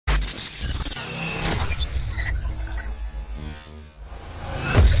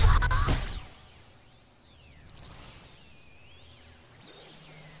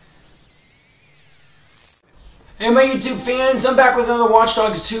Hey my YouTube fans, I'm back with another Watch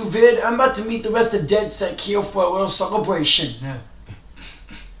Dogs 2 vid. I'm about to meet the rest of DedSec here for a little celebration.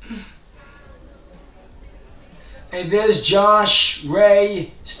 Hey, there's Josh,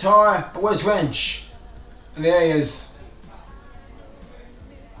 Ray, Star, but where's Wrench? And there he is.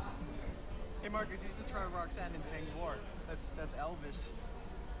 Hey Marcus, you used to try Roxanne in Tang War. That's Elvish.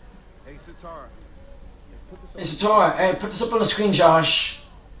 Hey Satara. Hey Star, hey, put this up on the screen, Josh.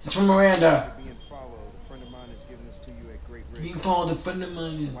 It's from Miranda. Being followed. A friend of mine has given this to you at great risk. Being followed, a friend of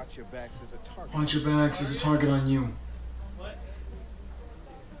mine. Watch your backs as a target. Watch your backs, there's a target on you. What?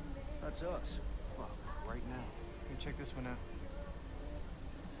 That's us. Well, right now. You check this one out.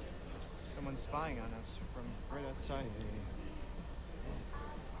 Someone's spying on us from right outside.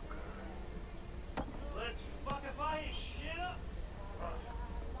 Let's fuckify his shit up.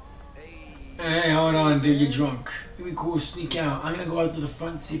 Hey, hold on, dude, you're drunk. It'd be cool to sneak out. I'm gonna go out to the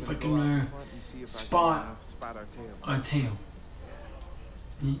front, see if I can spot our tail.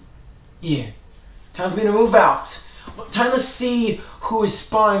 Yeah. Time for me to move out. Time to see who is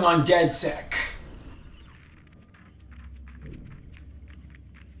spying on DedSec.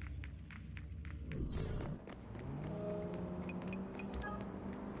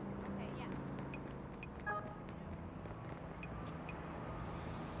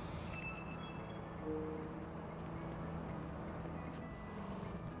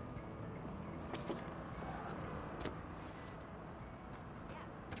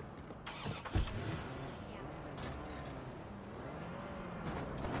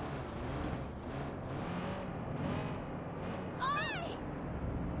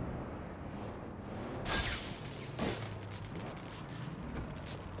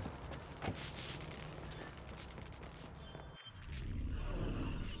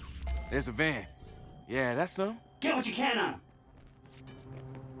 There's a van. Yeah, that's them. Get what you can on him.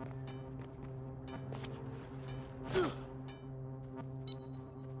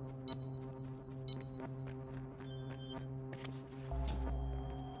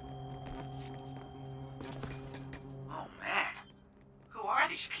 Oh man, who are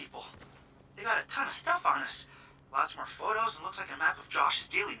these people? They got a ton of stuff on us. Lots more photos and looks like a map of Josh's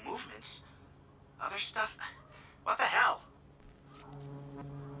daily movements. Other stuff? What the hell?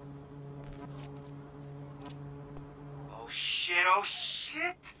 Oh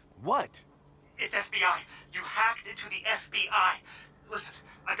shit! What? It's FBI. You hacked into the FBI. Listen,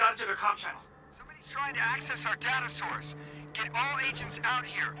 I got into their comm channel. Somebody's trying to access our data source. Get all agents out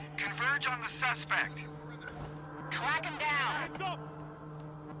here. Converge on the suspect. Track him down. Hands up!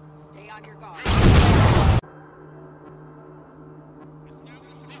 Stay on your guard.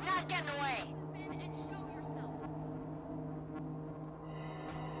 He's not getting away. And show yourself.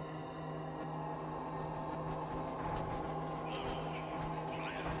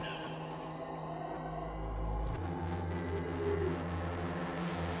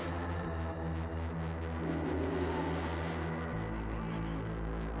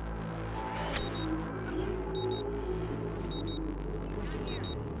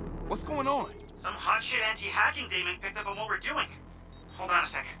 What's going on? Some hot shit anti-hacking demon picked up on what we're doing. Hold on a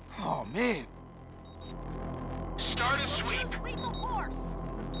sec. Oh, man. Start a sweep. Use lethal force.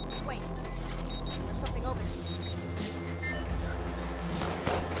 Wait. There's something over there.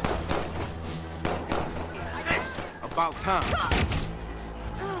 About time.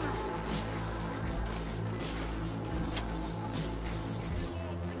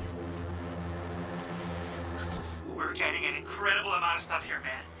 We're getting an incredible amount of stuff here,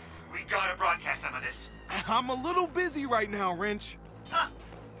 man. We gotta broadcast some of this. I'm a little busy right now, Wrench. Huh.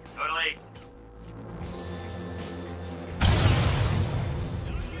 Totally.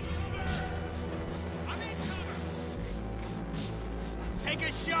 Take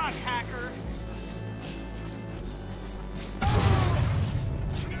a shot, hacker.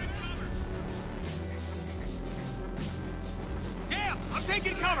 Damn, I'm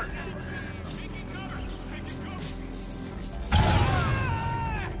taking cover.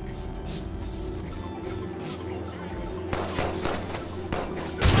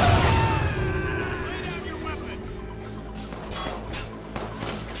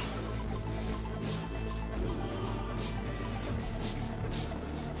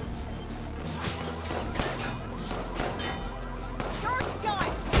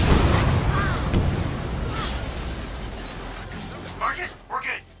 Marcus, we're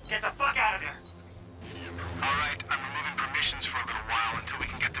good. Get the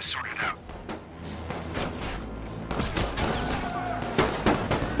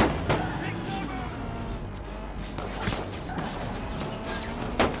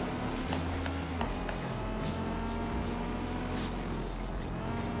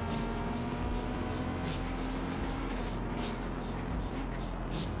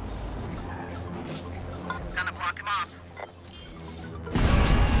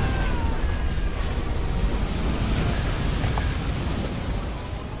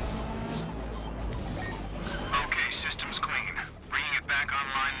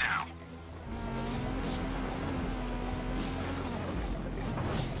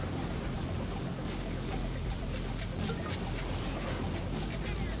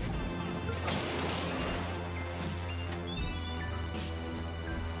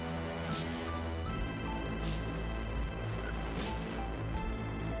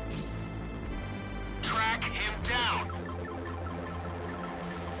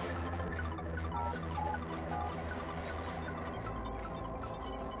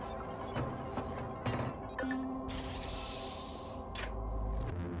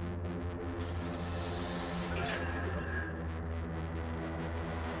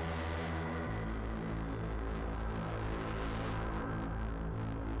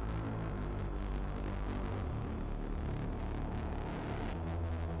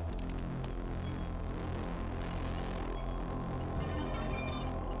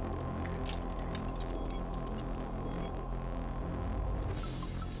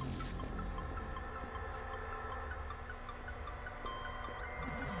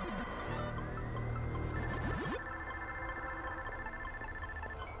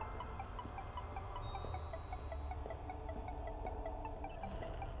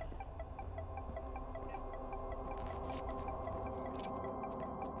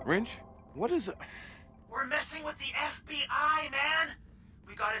Wrench, what is it? We're messing with the FBI, man.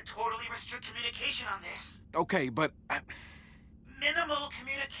 We gotta totally restrict communication on this. Okay, but... Minimal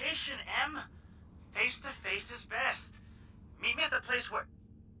communication, M. Face-to-face is best. Meet me at the place where...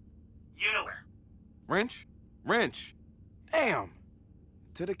 You know where. Wrench? Wrench. Damn.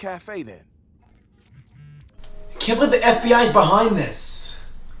 To the cafe, then. Can't believe the FBI's behind this.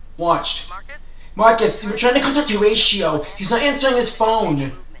 Watched. Marcus? Marcus, we're trying to contact Horatio. He's not answering his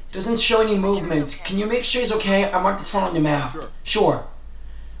phone. Doesn't show any movement. Can you make sure he's okay? I marked his phone on the map. Sure.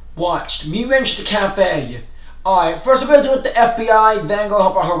 Watched. Meet Wrench at the cafe. Alright, first we're gonna deal with the FBI, then go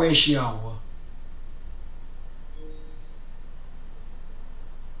help out Horatio.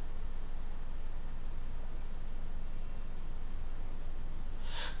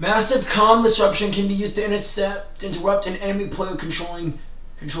 Massive comm disruption can be used to interrupt an enemy player control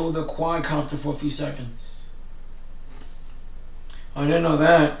of the quadcopter for a few seconds. I didn't know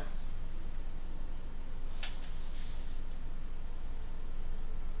that.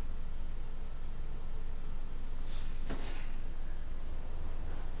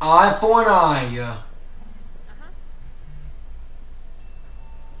 Eye for an eye.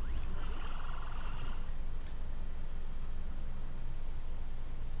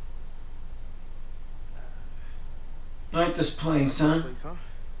 I like this place, huh?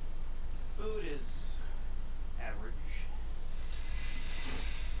 Food is average.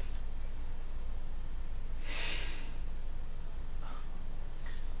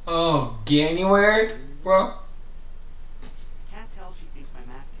 Oh, get anywhere, bro? Can't tell if she thinks my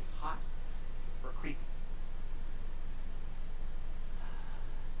mask is hot or creepy.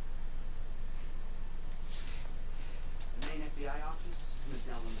 The main FBI office is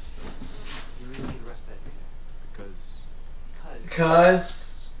down on the street. You really need the rest of that data. Because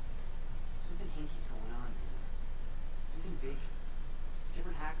Cuz. something hinky's going on here. Something big.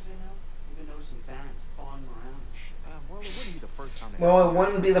 Different hackers I know, you've been noticing fans following around and shit. Well, it wouldn't be the first time. Well, it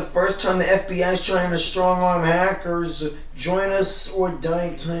wouldn't be the first time the FBI's trying to strong-arm hackers. Join us or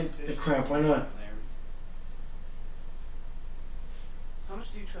die type. Crap, why not? How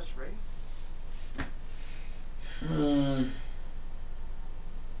much do you trust Ray? Hmm. You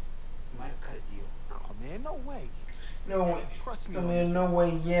might have cut a deal. Oh man, no way. No way. Trust me. I mean, no way,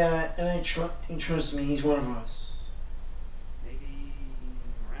 yeah. And trust me, he's one of us. Maybe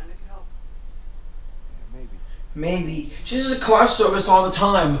Miranda could help. Yeah, maybe. Maybe. She uses a car service all the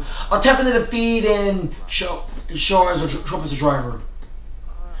time. I'll tap into the feed and show us or drop us a driver.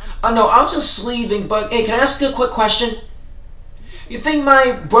 No, I was just leaving, but hey, can I ask you a quick question? You think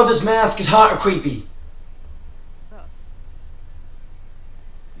my brother's mask is hot or creepy?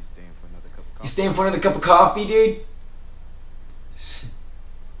 You staying for another cup of coffee? You staying for another cup of coffee, dude?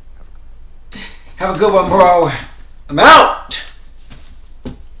 Have a good one, bro. I'm out!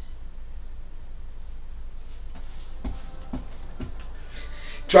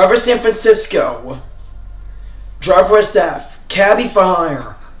 Driver San Francisco. Driver SF. Cabbie for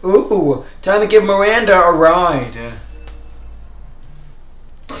hire. Ooh, time to give Miranda a ride.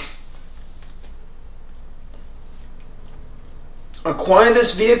 Acquire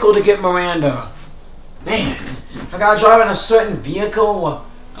this vehicle to get Miranda. Man, I gotta drive in a certain vehicle.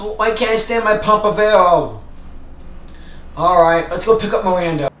 Why can't I stay in my Pompavero? Alright, let's go pick up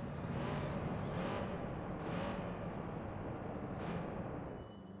Miranda.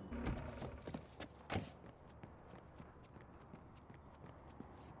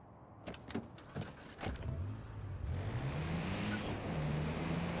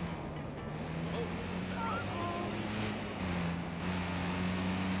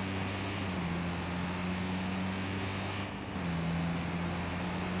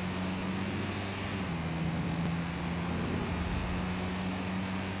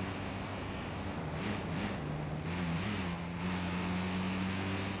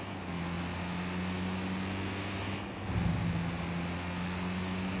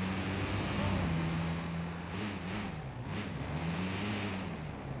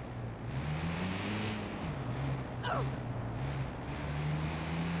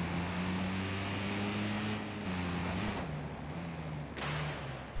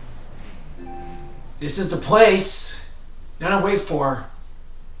 This is the place. Now I wait for her.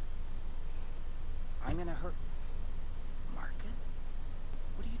 I'm in a hurry. Marcus?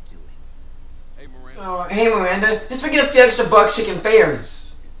 What are you doing? Hey, Miranda. Oh, hey Miranda. Let's make it a few extra bucks chicken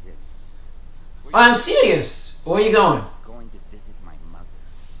fares. As if I'm serious. Where are you going? going to visit my mother.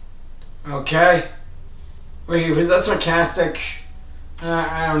 Okay. Wait, was that sarcastic?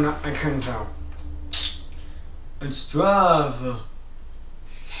 I don't know. I couldn't tell. Let's drive. You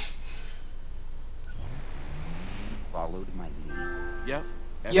followed my lead. Yep.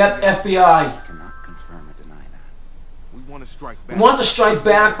 Yep, I FBI. cannot confirm or deny that. We want to strike I back. want to strike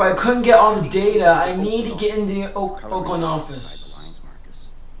back, but I couldn't get all the data. I need to get in the Oakland Outside office. the lines,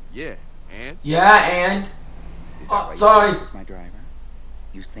 Marcus. Yeah, and? Yeah, and? Is that why Sorry. you was my driver?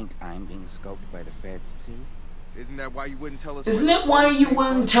 You think I'm being scoped by the feds too? Isn't that why you wouldn't tell us? Isn't where it those why photos you came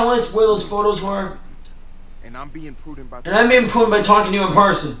wouldn't from? tell us where those photos were? And I'm being prudent by. And I'm being proven by talking to you in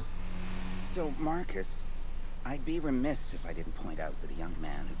person. So, Marcus, I'd be remiss if I didn't point out that a young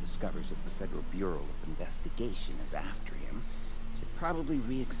man who discovers that the Federal Bureau of Investigation is after him should probably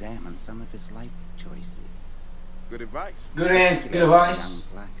re-examine some of his life choices. Good advice. Good advice.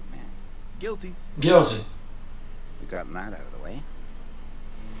 Young black man. Guilty. Guilty. We've gotten that out of the way.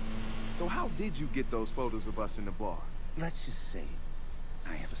 So how did you get those photos of us in the bar? Let's just say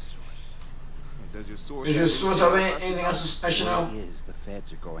I have a source. Does your source? Is your source have anything else I should know? What is the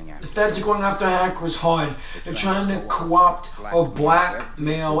feds are going after? The feds are going after hackers hard. They're trying to co-opt or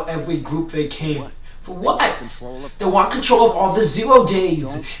blackmail every group they can. For what? They want control of all the 0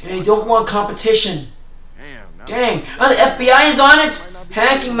 days, and they don't want competition. Damn. Dang, now the FBI is on it.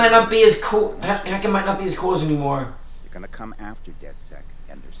 Hacking might not be as cool. Hacking might not be as cool anymore. They're gonna come after DedSec,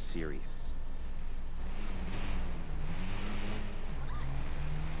 and they're serious.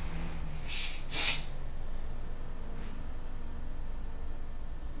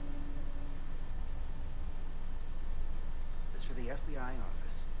 As for the FBI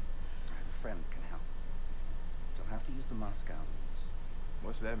office, I have a friend that can help. You'll have to use the Moscow rules.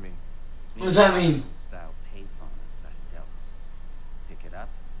 What's that mean? What does that mean? Style payphone outside Delta. Pick it up,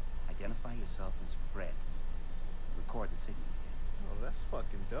 identify yourself as Fred. Record the signal again. Oh, that's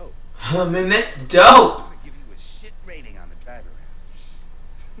fucking dope. Man, that's dope. I'm gonna give you a shit rating on the driver app.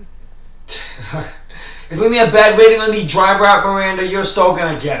 If we make a bad rating on the driver app, Miranda, you're still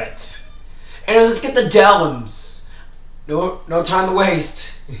gonna get it. And let's get the Dellums. No time to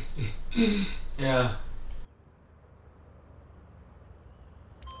waste. Yeah.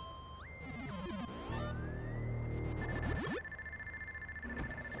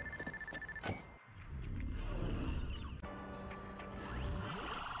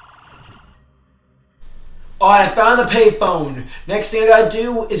 Alright, I found a payphone. Next thing I gotta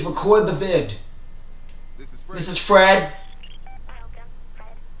do is record the vid. This is Fred. This is Fred. Welcome,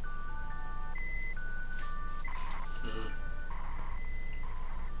 Fred.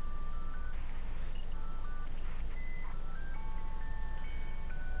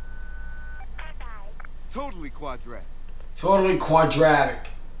 Bye-bye. Totally quadratic. Totally quadratic.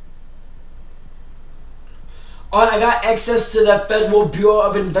 Alright, I got access to the Federal Bureau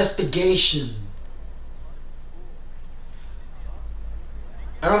of Investigation.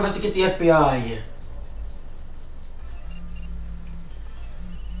 I don't investigate the FBI yet.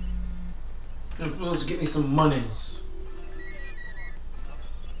 They're supposed to get me some monies.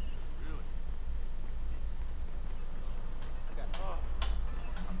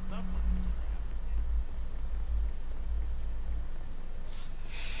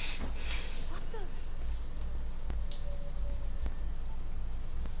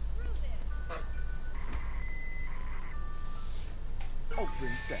 Open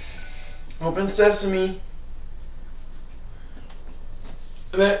sesame. Open sesame.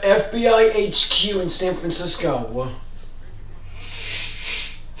 I'm at FBI HQ in San Francisco.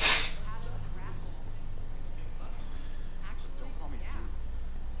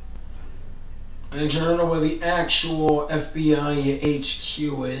 I don't know where the actual FBI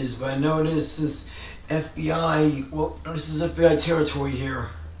HQ is, but I know this is FBI. Well, this is FBI territory here.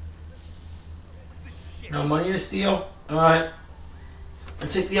 No money to steal? Alright.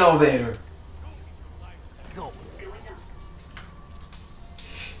 Let's take the elevator. Okay,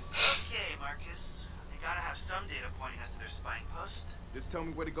 Marcus. They gotta have some data pointing us to their spying post. Just tell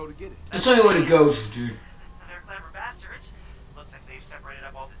me where to go to get it. Just tell me where to go to, dude. They're clever bastards. Looks like they've separated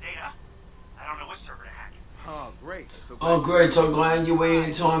up all the data. I don't know which server to hack. Oh, great. So Oh, great. So glad you waited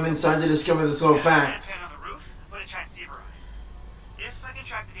until I'm inside to discover this whole fact. On the roof, put a transceiver on it. If I can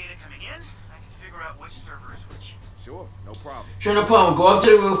track the data coming in, I can figure out which server is which. Sure, no problem. Sure, no problem. Go up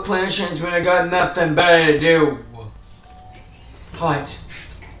to the roof, plan a transmit. I got nothing better to do. Alright.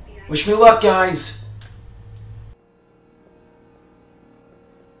 Wish me luck, guys.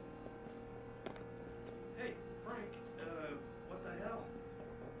 Hey, Frank, what the hell?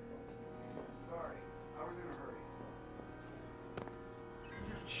 Sorry, I was in a hurry.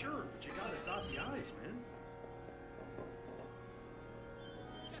 Yeah, sure, but you gotta dot the I's, man.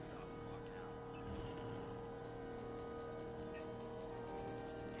 Get the fuck out.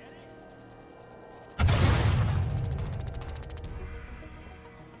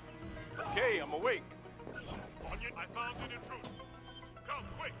 Okay, I'm awake. I found an intruder.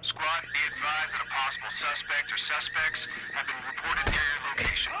 Squad, be advised that a possible suspect or suspects have been reported near your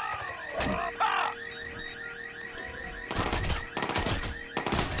location.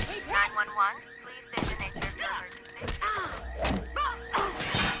 911, please designate your emergency.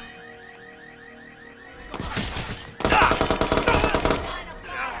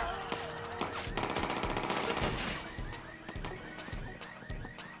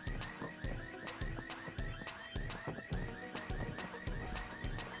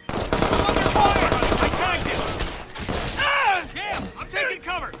 I'm taking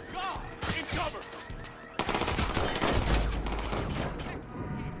cover! In cover!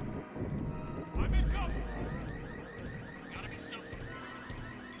 I'm in cover! Gotta be something.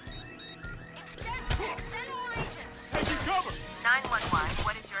 It's Dead 6, send more agents. Taking cover! 911,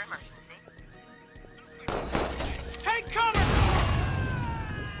 what is your emergency? Take cover!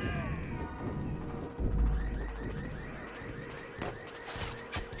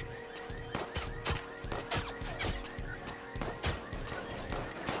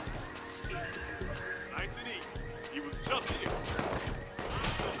 Nice and easy. He was just here.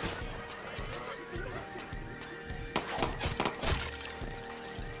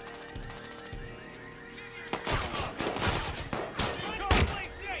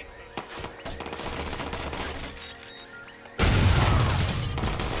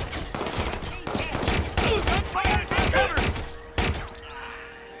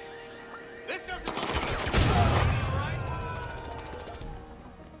 This doesn't look good. All right?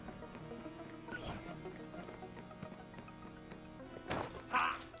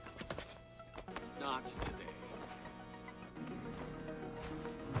 Ha! Not today.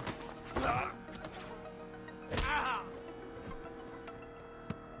 Ah!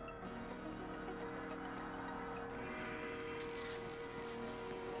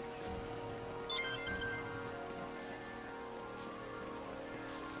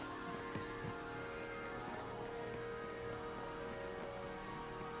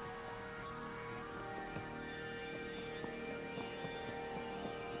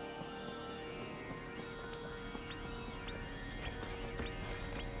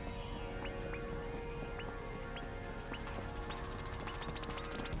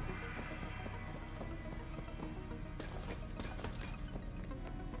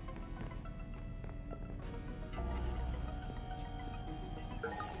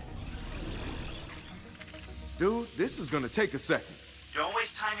 Dude, this is gonna take a second. Don't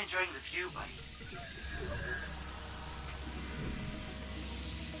waste time enjoying the view, buddy.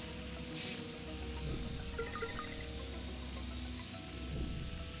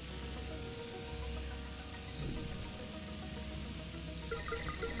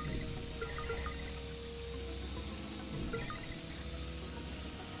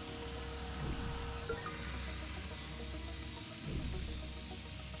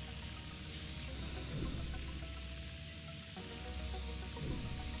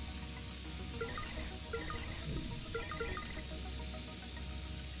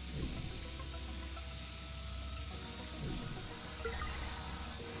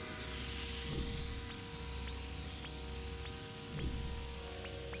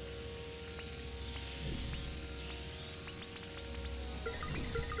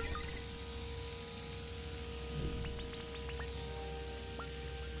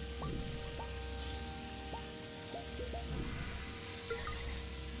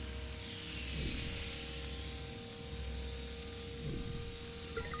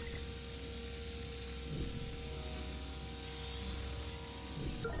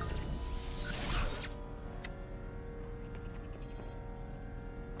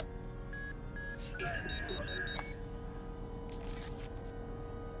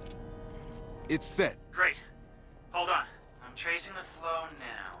 It's set. Great. Hold on. I'm tracing the flow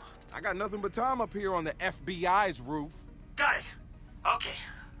now. I got nothing but time up here on the FBI's roof. Got it. Okay.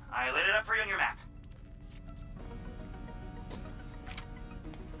 I lit it up for you on your map.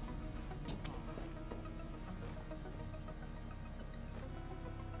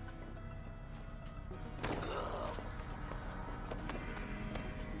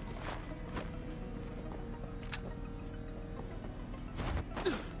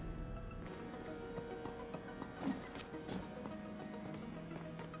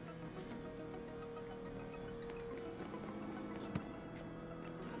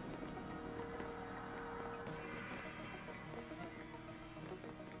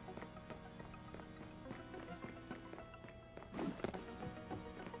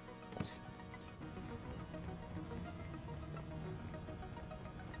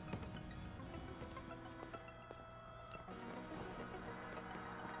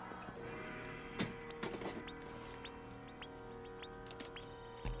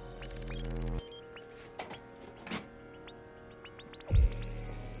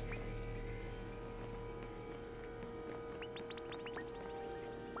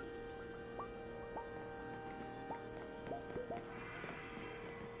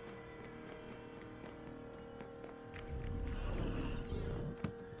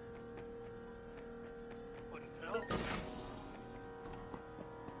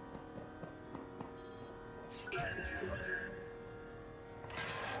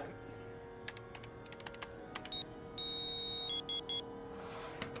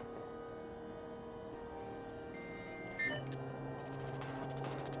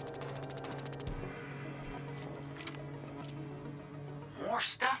 More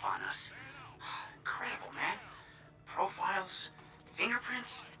stuff on us. Incredible, man. Profiles,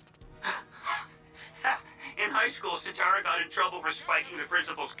 fingerprints. In high school, Sitara got in trouble for spiking the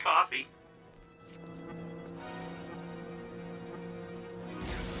principal's coffee.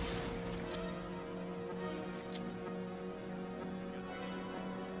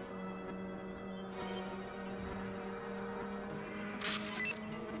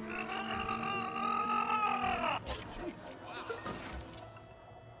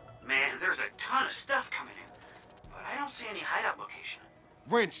 Man, there's a ton of stuff coming in, but I don't see any hideout location.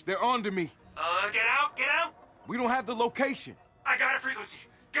 Wrench, they're onto me. Get out, get out! We don't have the location. I got a frequency.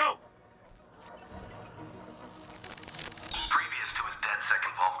 Go! Previous to his DedSec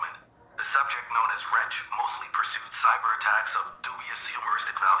involvement, the subject known as Wrench mostly pursued cyber attacks of dubious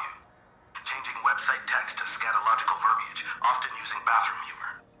humoristic value, changing website text to scatological verbiage, often using bathroom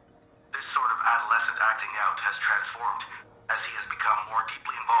humor. This sort of adolescent acting out has transformed as he has become more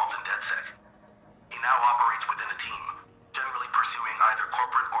deeply involved in DedSec. He now operates within a team, generally pursuing either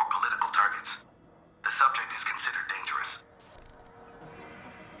corporate or political targets. The subject is considered dangerous.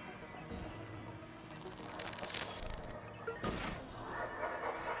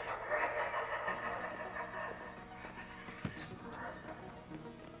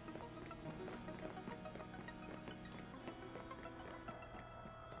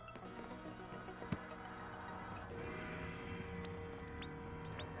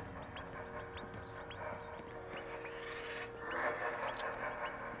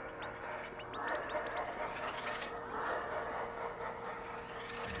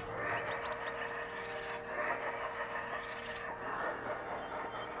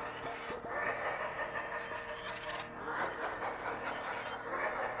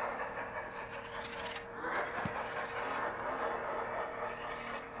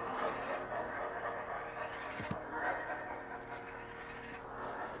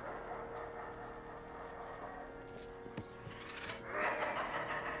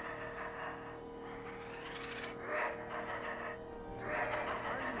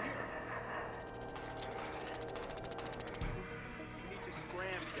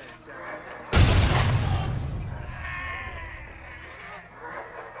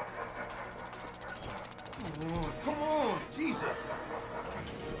 Come on, Jesus.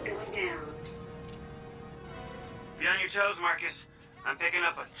 Be on your toes, Marcus. I'm picking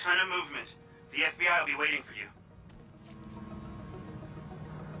up a ton of movement. The FBI will be waiting for you.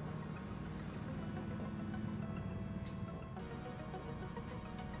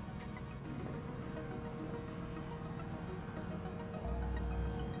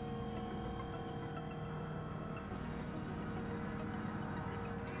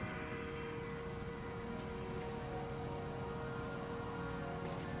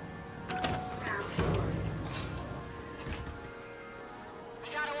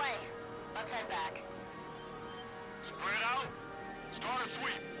 Let's head back. Spread out. Start a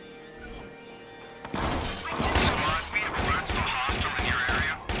sweep. Squad, we have alerts from hostile in your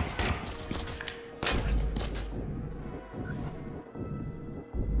area.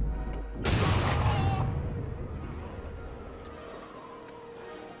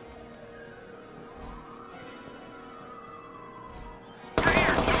 You're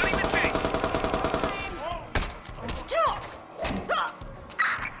here. Don't even think.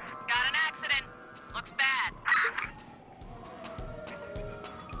 Got an accident. Looks bad.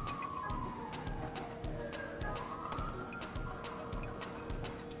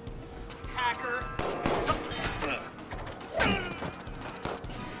 Hacker.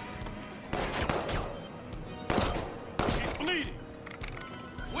 He's bleeding.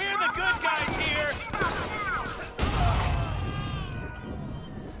 We're the good guys here.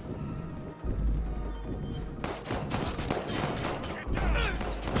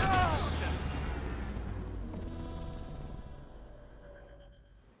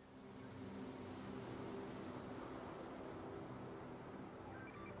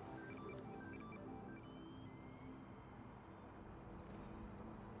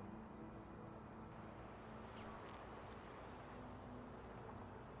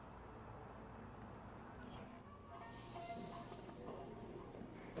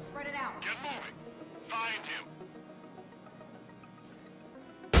 Spread it out. Get moving. Find him.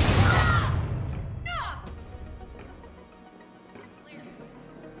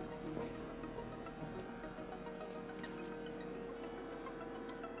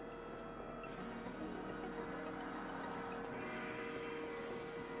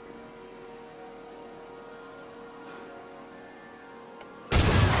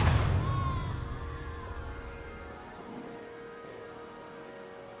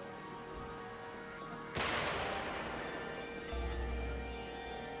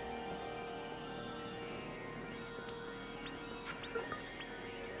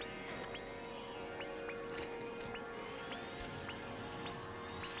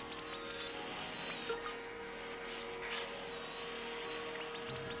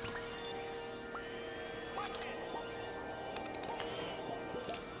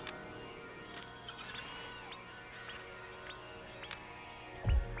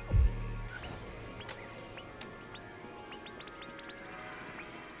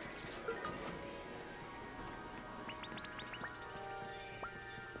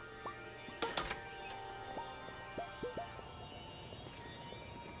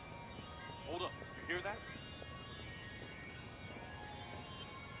 Hold up. You hear that?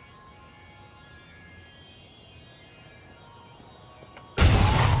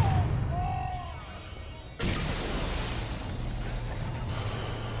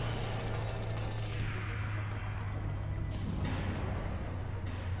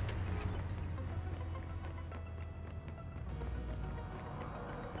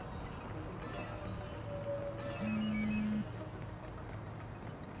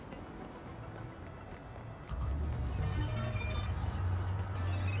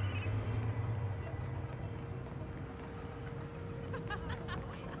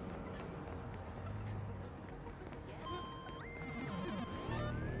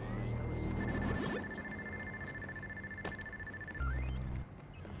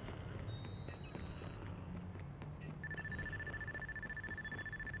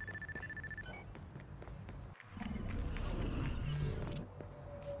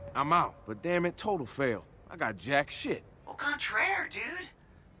 I'm out, but damn it, total fail. I got jack shit. Au contraire, dude.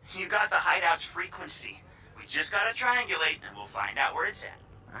 You got the hideout's frequency. We just gotta triangulate, and we'll find out where it's at.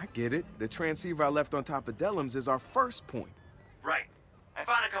 I get it. The transceiver I left on top of Dellum's is our first point. Right. I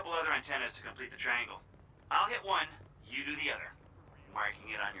found a couple other antennas to complete the triangle. I'll hit one, you do the other. Marking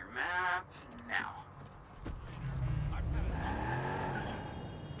it on your map now.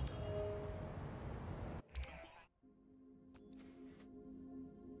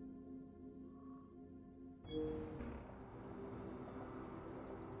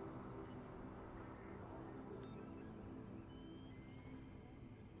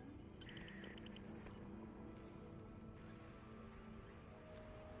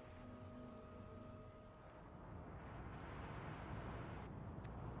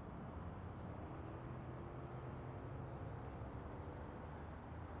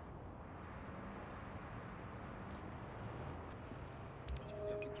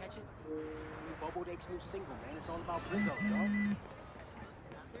 Did you catch it? Bobo Dake's new single, man. It's all about Rizzo, dog. Another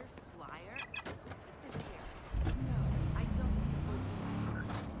flyer? Look at this here. No, I don't want to open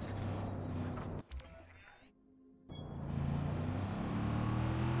my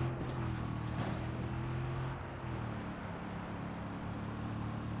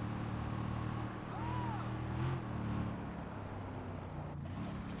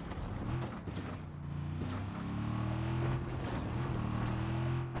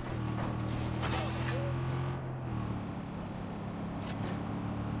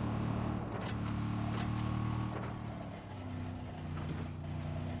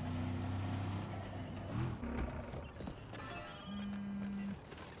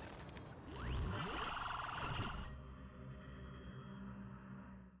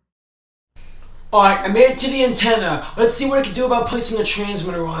Alright, I made it to the antenna. Let's see what I can do about placing a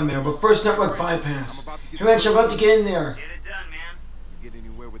transmitter on there, but first network bypass. Hey Wrench, I'm about to get in there. Get it done, man. You get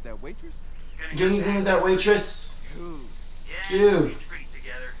anywhere with that waitress? You get anything with that waitress? Dude. Yeah, Dude. it seems pretty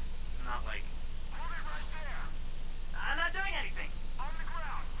together. Not like... Hold it right there. I'm not doing anything. On the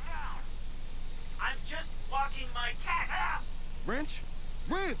ground, now. I'm just walking my cat. Ah! Wrench?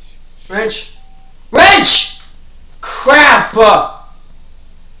 Wrench! Wrench? Wrench! Crap!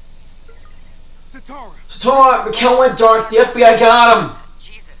 Satara, Satora, McKell went dark. The FBI got him.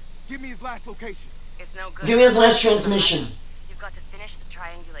 Jesus, give me his last location. it's no good. Give me his last transmission. You've got to finish the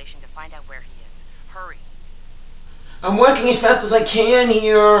triangulation to find out where he is. Hurry. I'm working as fast as I can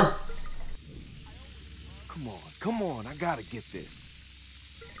here. Come on, I gotta get this.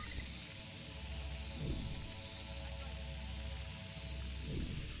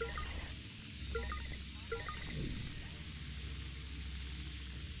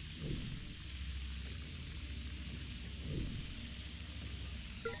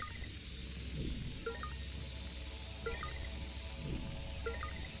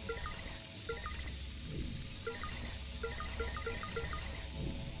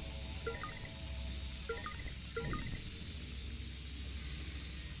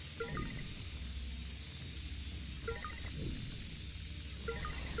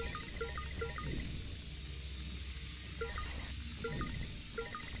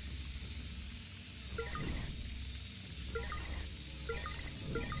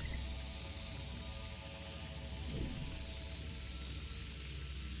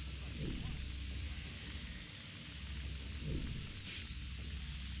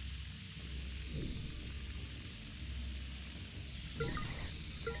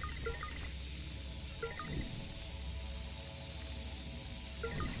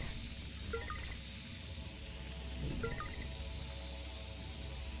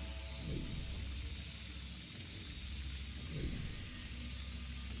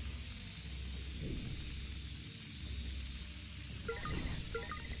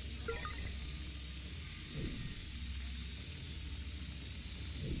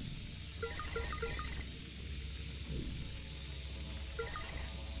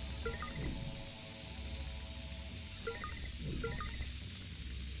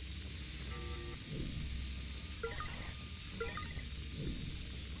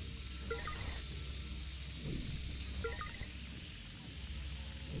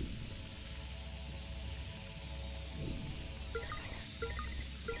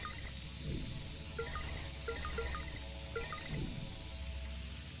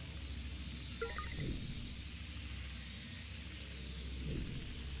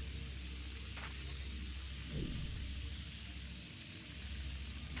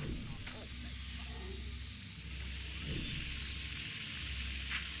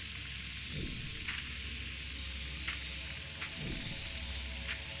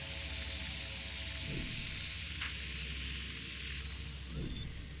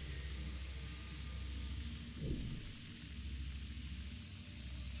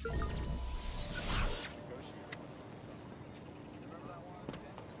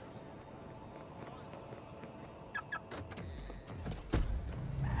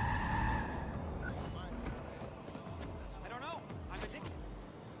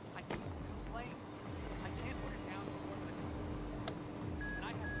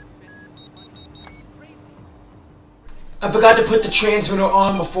 I forgot to put the transmitter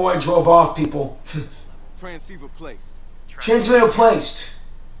on before I drove off, people. Transceiver placed. Transmitter placed.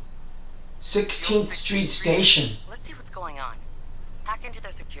 16th Street Station. Let's see what's going on. Hack into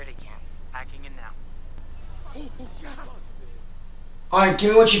their security cams. Hacking in now. Alright,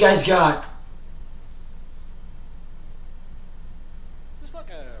 give me what you guys got. Just like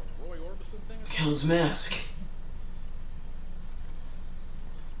a Roy Orbison thing. Hell's mask.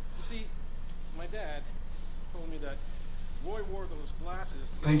 You see, my dad told me that Roy wore those glasses.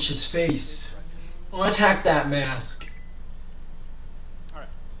 Wrench's face. Well, let's hack that mask. Alright.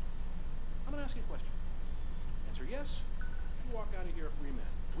 I'm gonna ask you a question. Answer yes, you walk out of here a free man.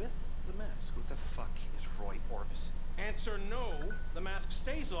 With the mask. Who the fuck is Roy Orbison? Answer no, the mask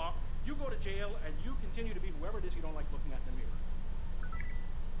stays off, you go to jail, and you continue to be whoever it is you don't like looking at in the mirror.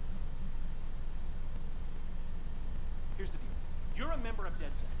 Here's the deal. You're a member of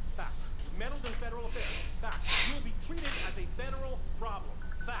DedSec. Fact. Meddled in federal affairs. Fact. You will be treated as a federal problem.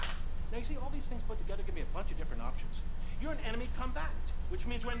 Fact. Now you see, all these things put together give me a bunch of different options. You're an enemy combatant, which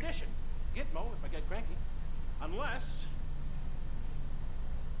means rendition. Gitmo if I get cranky. Unless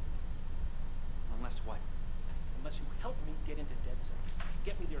what? Unless you help me get into DedSec.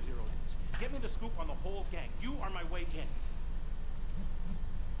 Get me their 0 days. Get me the scoop on the whole gang. You are my way in.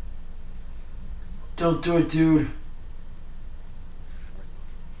 Don't do it, dude.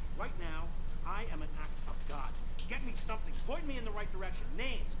 Right now, I am an act of God. Get me something. Point me in the right direction.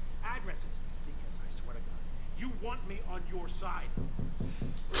 Names, addresses. Because I swear to God, you want me on your side.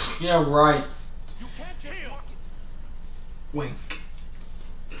 Yeah, right. You can't just walk it. Wink.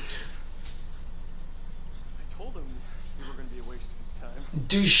 I told him you were going to be a waste of his time.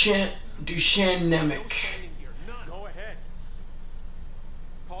 Duchenne No Nemec. standing here. None. Go ahead.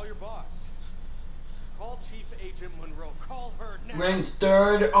 Call your boss. Call Chief Agent Monroe. Call her now. Ranked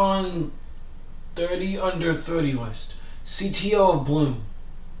 3rd on 30 under 30 list. CTO of Bloom.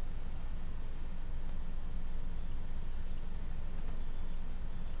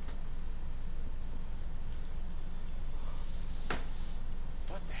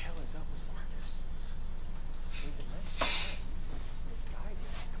 What the hell is up with Marcus? He's a nice guy. He's misguided.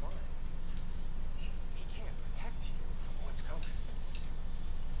 Come on. He can't protect you from what's coming.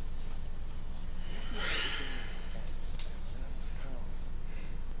 That's kind of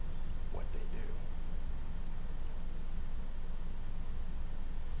what they do.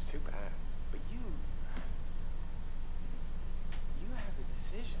 It's too bad. But you have a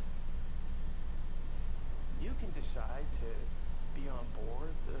decision. You can decide to be on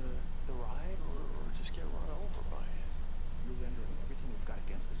board the ride or just get run over by it. You're rendering everything you've got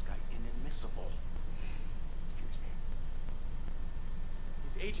against this guy inadmissible. Excuse me.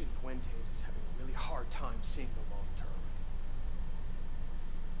 His agent Fuentes is having a really hard time seeing the long term.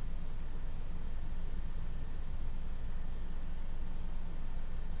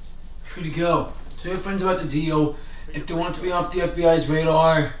 Free to go. Tell your friends about the deal. If they want to be off the FBI's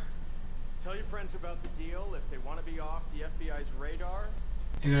radar, Tell your friends about the deal. If they want to be off the FBI's radar,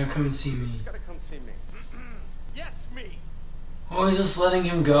 they're gonna come and see me. you just gotta come see me. Yes, me! Oh, he's just letting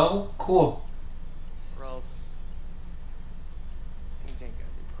him go? Cool. Or else things ain't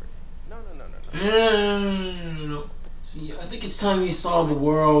gonna be pretty. No. No. See, I think it's time you saw the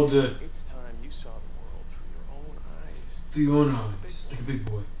world It's time you saw the world through your own eyes. through your own eyes, like a big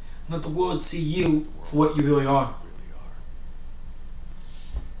boy. Let the world see you for what you really are. Really are.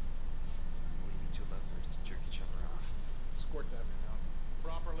 Leaving two lovebirds to jerk each other off. Squirt that thing out.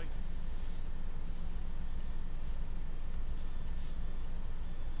 Properly.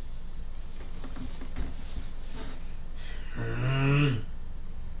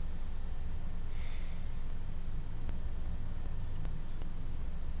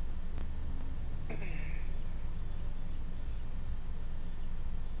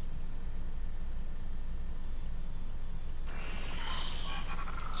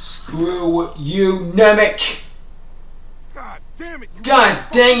 Screw you, Nemec! God damn it! God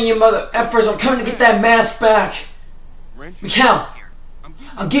dang it, you mother effers! I'm coming to get that mask back! Wrench? Mikhail! I'm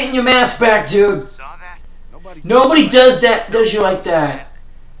getting I'm getting your mask back, dude! Saw that? Nobody does that, does you like that.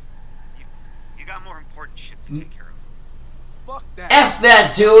 You got more important shit to take care of. fuck that. F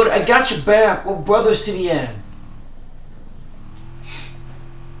that, dude! I got your back. We're brothers to the end.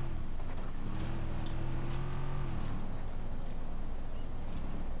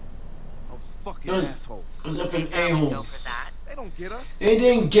 Those fucking Those assholes. effing Go for a-holes. that. They don't get us. They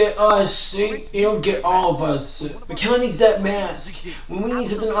didn't get us. They don't get all of us. McKenna needs that mask. When we need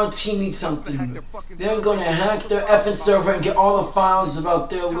something, our team needs something. They're gonna hack their effing server and get all the files about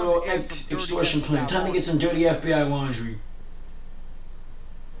their little extortion plan. Time to get some dirty FBI laundry.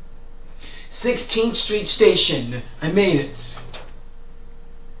 16th Street Station. I made it.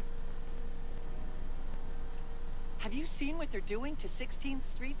 Have you seen what they're doing to 16th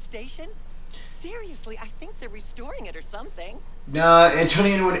Street Station? Seriously, I think they're restoring it or something. Nah, and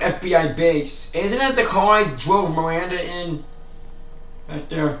turning into an FBI base. Isn't that the car I drove Miranda in? Back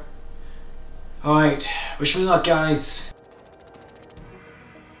there. Alright, wish me luck, guys.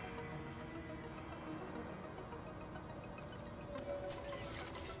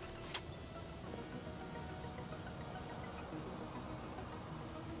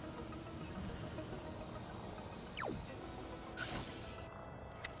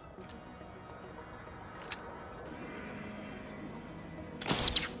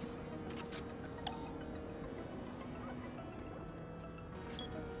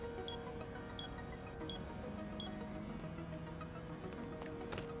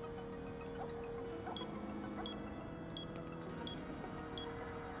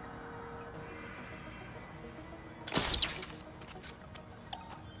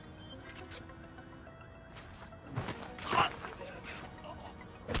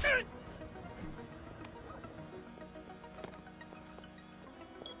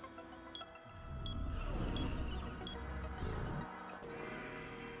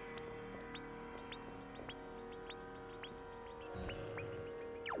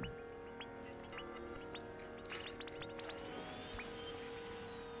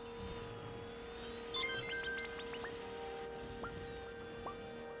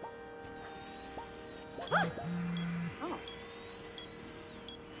 Oh.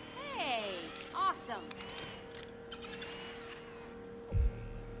 Hey, awesome.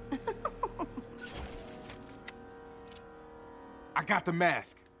 I got the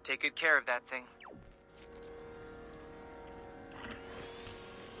mask. Take good care of that thing.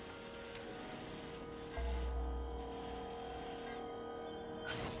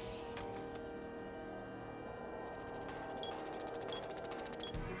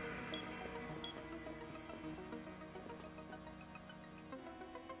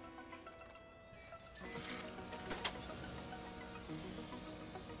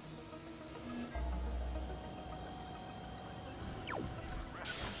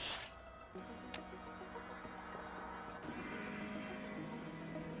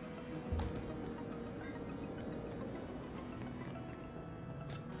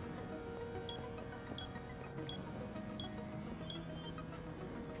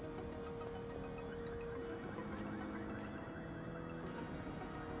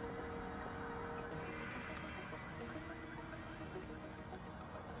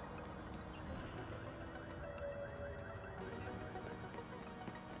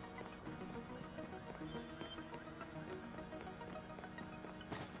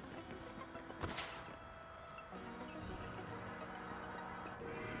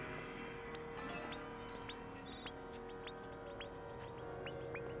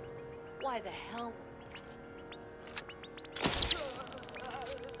 Why the hell?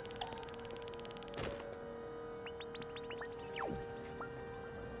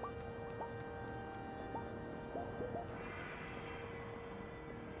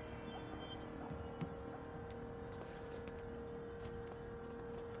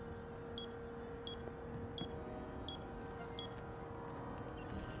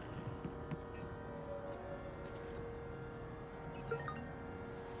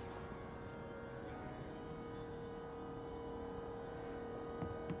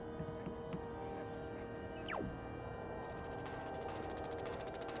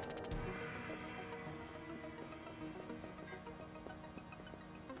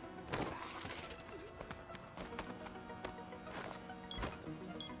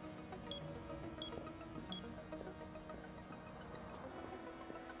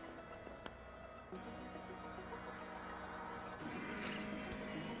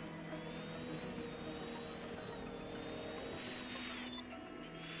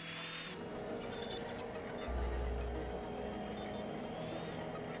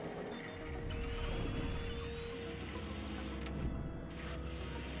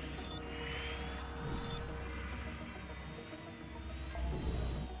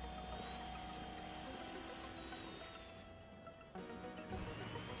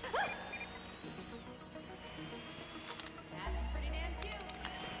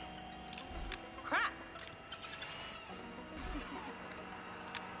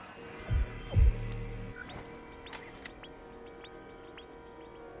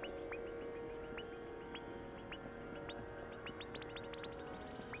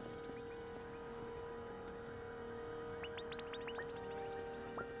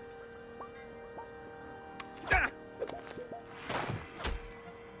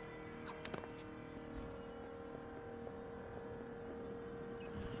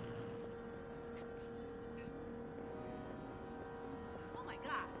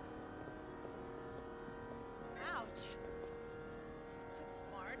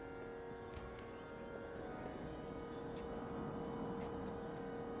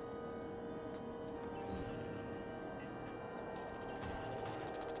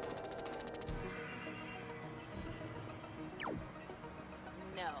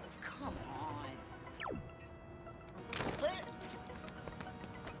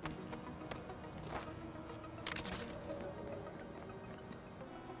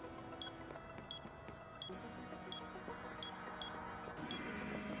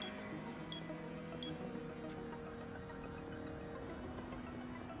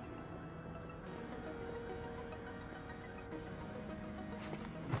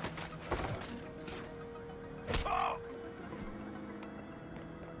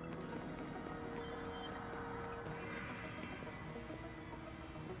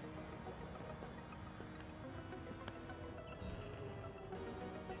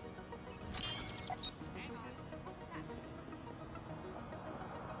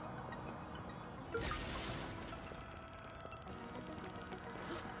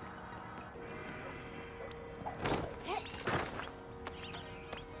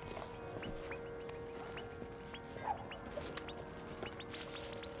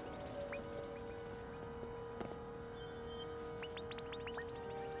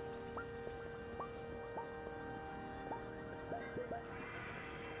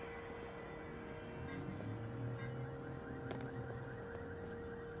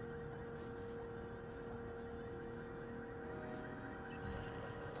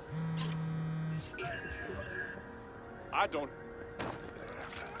 I don't...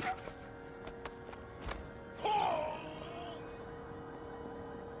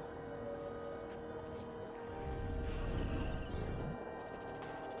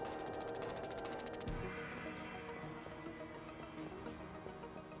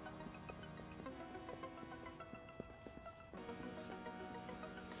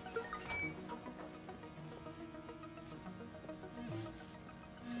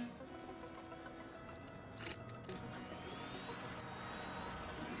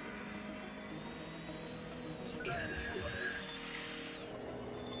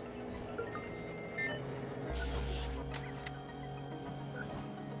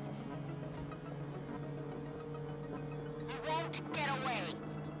 Won't get away.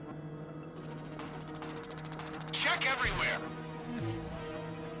 Check everywhere.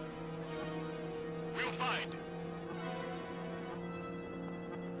 We'll find.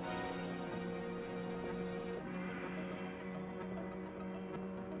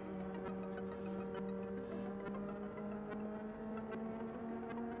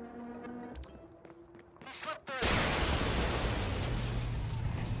 He slipped through.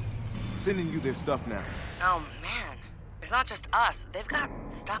 Sending you their stuff now. Oh, man. It's not just us. They've got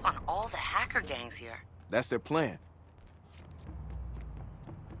stuff on all the hacker gangs here. That's their plan.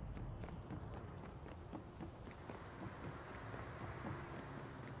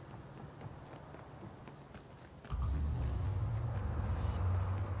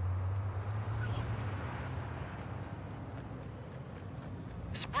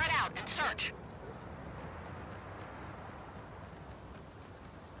 Spread out and search.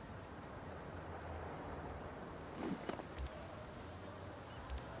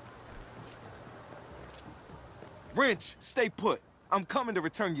 Wrench, stay put. I'm coming to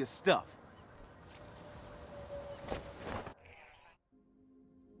return your stuff.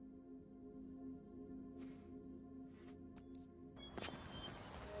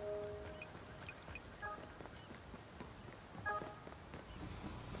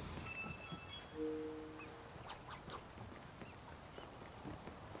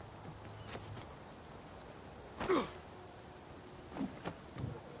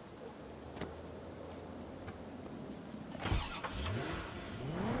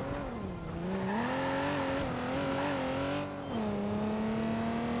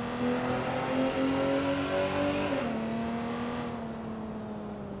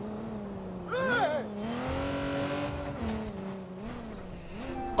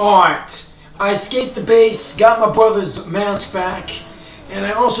 Alright, I escaped the base, got my brother's mask back, and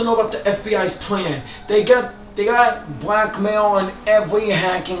I also know about the FBI's plan. They got blackmail on every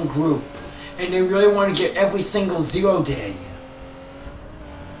hacking group, and they really want to get every single 0 day.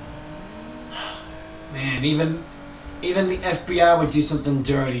 Man, even the FBI would do something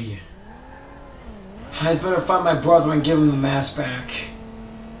dirty. I'd better find my brother and give him the mask back.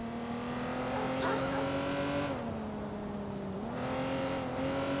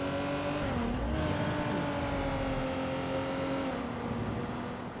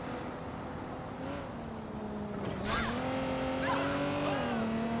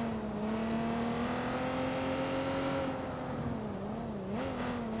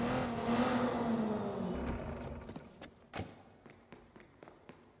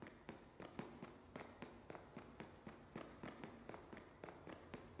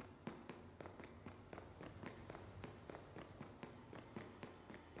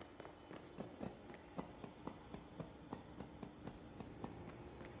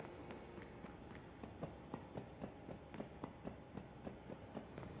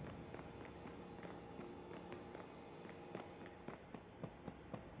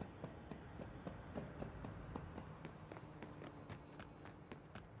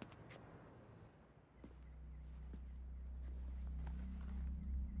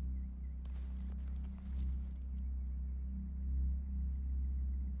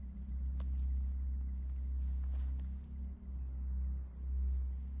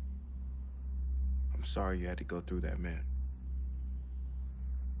 I'm sorry you had to go through that, man.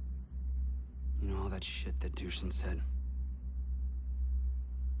 You know all that shit that Dushin said?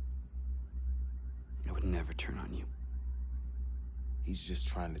 I would never turn on you. He's just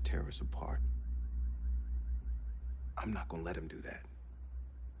trying to tear us apart. I'm not gonna let him do that.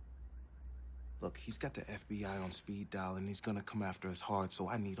 Look, he's got the FBI on speed dial and he's gonna come after us hard, so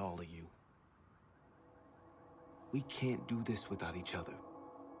I need all of you. We can't do this without each other.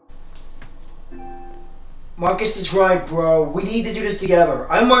 Marcus is right, bro. We need to do this together.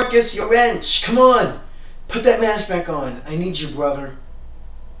 I'm Marcus, you're Wrench. Come on. Put that mask back on. I need you, brother.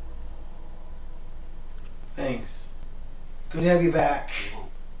 Thanks. Good to have you back.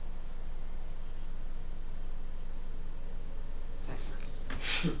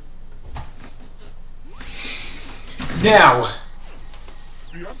 Now,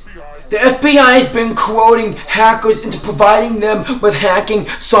 the FBI has been corrupting hackers into providing them with hacking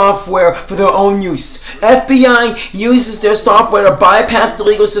software for their own use. FBI uses their software to bypass the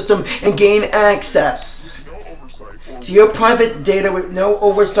legal system and gain access to your private data with no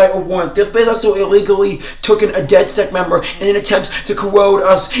oversight or warrant. The FBI also illegally took in a DedSec member in an attempt to corrode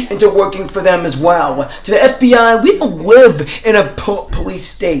us into working for them as well. To the FBI, we don't live in a police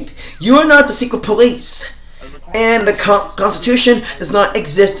state. You are not the secret police. And the Constitution does not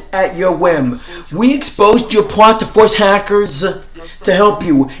exist at your whim. We exposed your plot to force hackers to help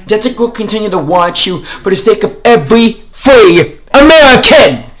you. DedSec will continue to watch you for the sake of every free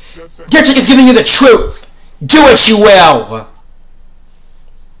American. DedSec is giving you the truth. Do what you will!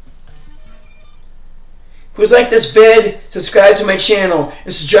 If you like this vid, subscribe to my channel.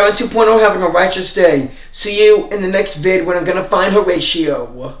 This is John 2.0 having a righteous day. See you in the next vid when I'm gonna find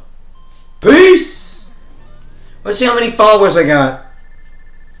Horatio. Peace! Let's see how many followers I got.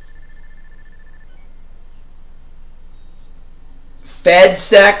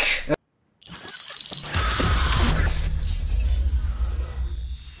 FedSec.